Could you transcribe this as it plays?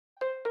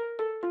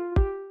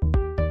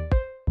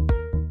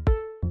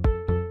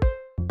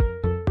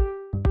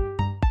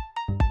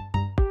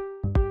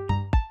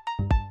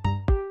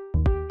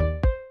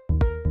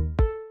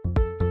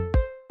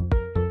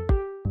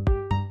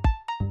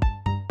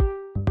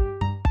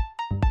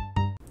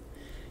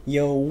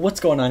Yo, what's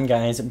going on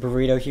guys?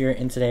 Burrito here,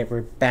 and today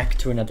we're back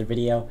to another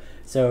video.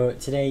 So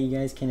today you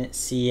guys can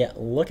see,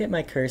 look at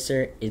my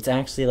cursor. It's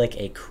actually like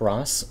a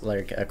cross,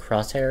 like a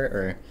crosshair,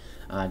 or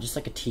just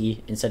like a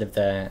T instead of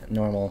the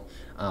normal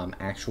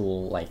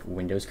actual like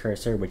Windows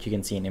cursor, which you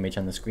can see an image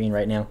on the screen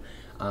right now.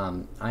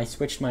 I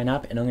switched mine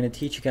up, and I'm going to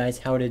teach you guys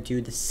how to do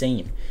the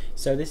same.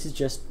 So this is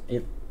just,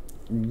 it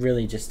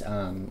really just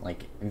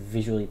like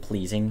visually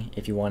pleasing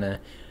if you want to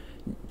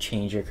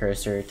change your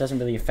cursor. It doesn't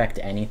really affect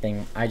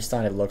anything. I just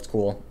thought it looked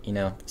cool, you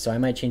know, so I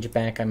might change it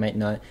back, I might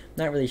not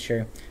really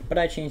sure, but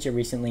I changed it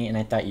recently, and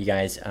I thought you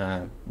guys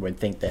would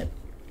think that,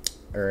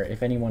 or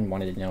if anyone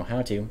wanted to know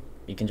how to,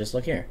 you can just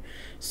look here.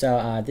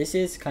 So this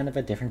is kind of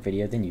a different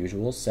video than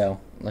usual, so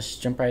let's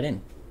just jump right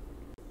in.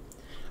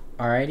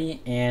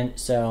 Alrighty, and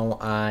so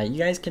you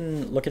guys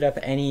can look it up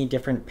any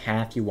different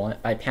path you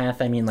want. By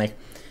path I mean like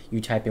you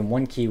type in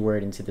one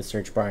keyword into the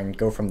search bar and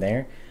go from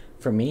there.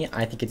 For me,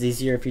 I think it's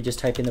easier if you just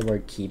type in the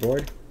word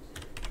keyboard,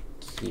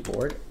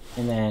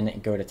 and then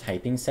go to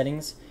typing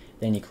settings,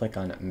 then you click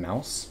on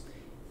mouse,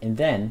 and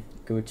then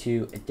go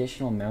to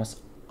additional mouse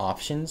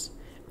options,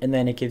 and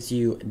then it gives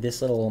you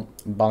this little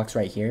box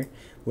right here,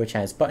 which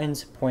has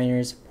buttons,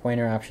 pointers,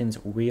 pointer options,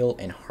 wheel,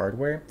 and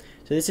hardware.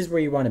 So this is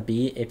where you want to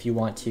be if you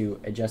want to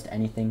adjust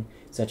anything,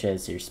 such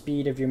as your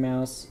speed of your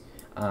mouse.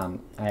 I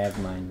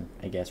have mine,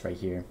 I guess, right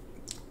here,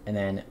 and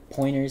then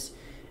pointers,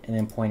 and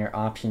then pointer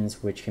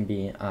options, which can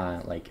be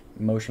like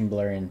motion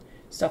blur and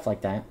stuff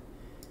like that.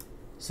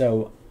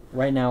 So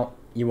right now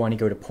you want to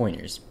go to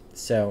pointers.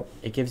 So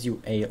it gives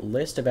you a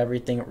list of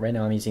everything. Right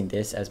now I'm using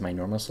this as my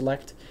normal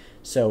select.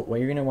 So what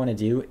you're going to want to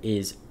do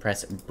is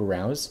press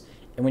browse,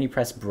 and when you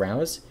press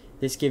browse,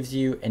 this gives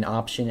you an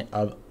option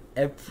of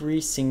every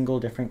single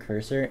different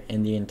cursor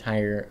in the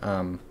entire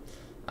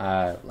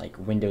like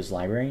Windows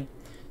library.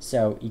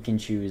 So you can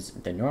choose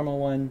the normal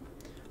one,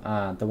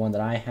 the one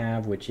that I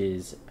have, which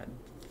is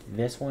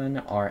this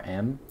one,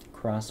 RM,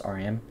 cross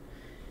RM.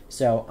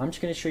 So I'm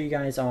just going to show you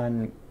guys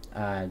on,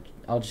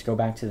 I'll just go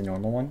back to the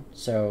normal one.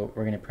 So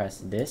we're going to press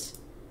this,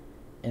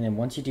 and then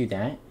once you do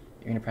that,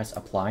 you're going to press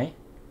apply.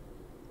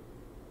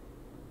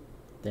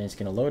 Then it's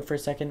going to load for a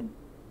second,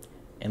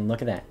 and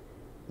look at that.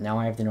 Now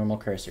I have the normal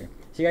cursor.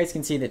 So you guys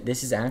can see that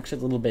this is actually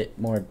a little bit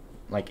more,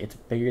 like it's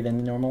bigger than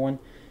the normal one.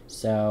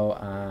 So,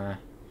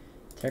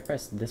 did I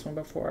press this one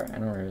before? I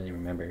don't really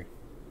remember.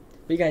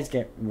 But you guys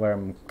get where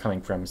I'm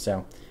coming from,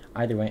 so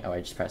either way. Oh,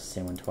 I just pressed the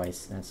same one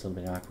twice. That's a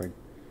little bit awkward.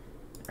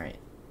 Alright,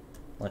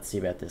 let's see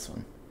about this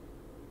one.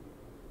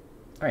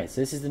 Alright,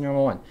 so this is the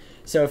normal one.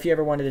 So if you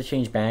ever wanted to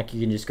change back,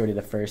 you can just go to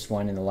the first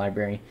one in the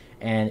library,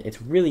 and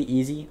it's really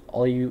easy.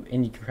 You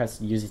can press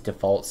use as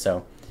default.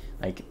 So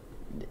like,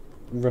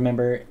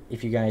 remember,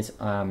 if you guys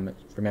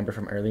remember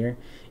from earlier,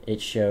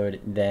 it showed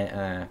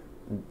that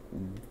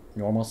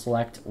normal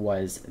select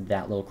was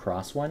that little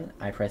cross one.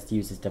 I pressed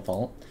use as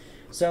default.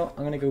 So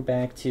I'm gonna go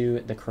back to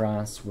the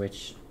cross,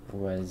 which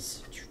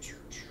was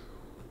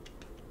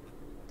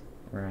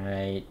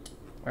right,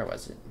 where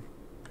was it?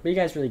 But you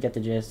guys really get the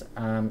gist.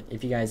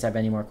 If you guys have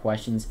any more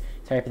questions,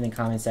 type in the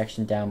comment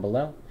section down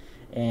below.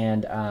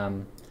 And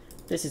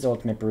this is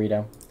Ultimate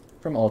Burrito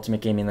from Ultimate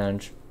Gaming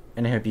Lounge,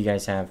 and I hope you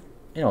guys have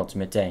an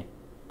ultimate day.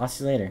 I'll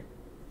see you later.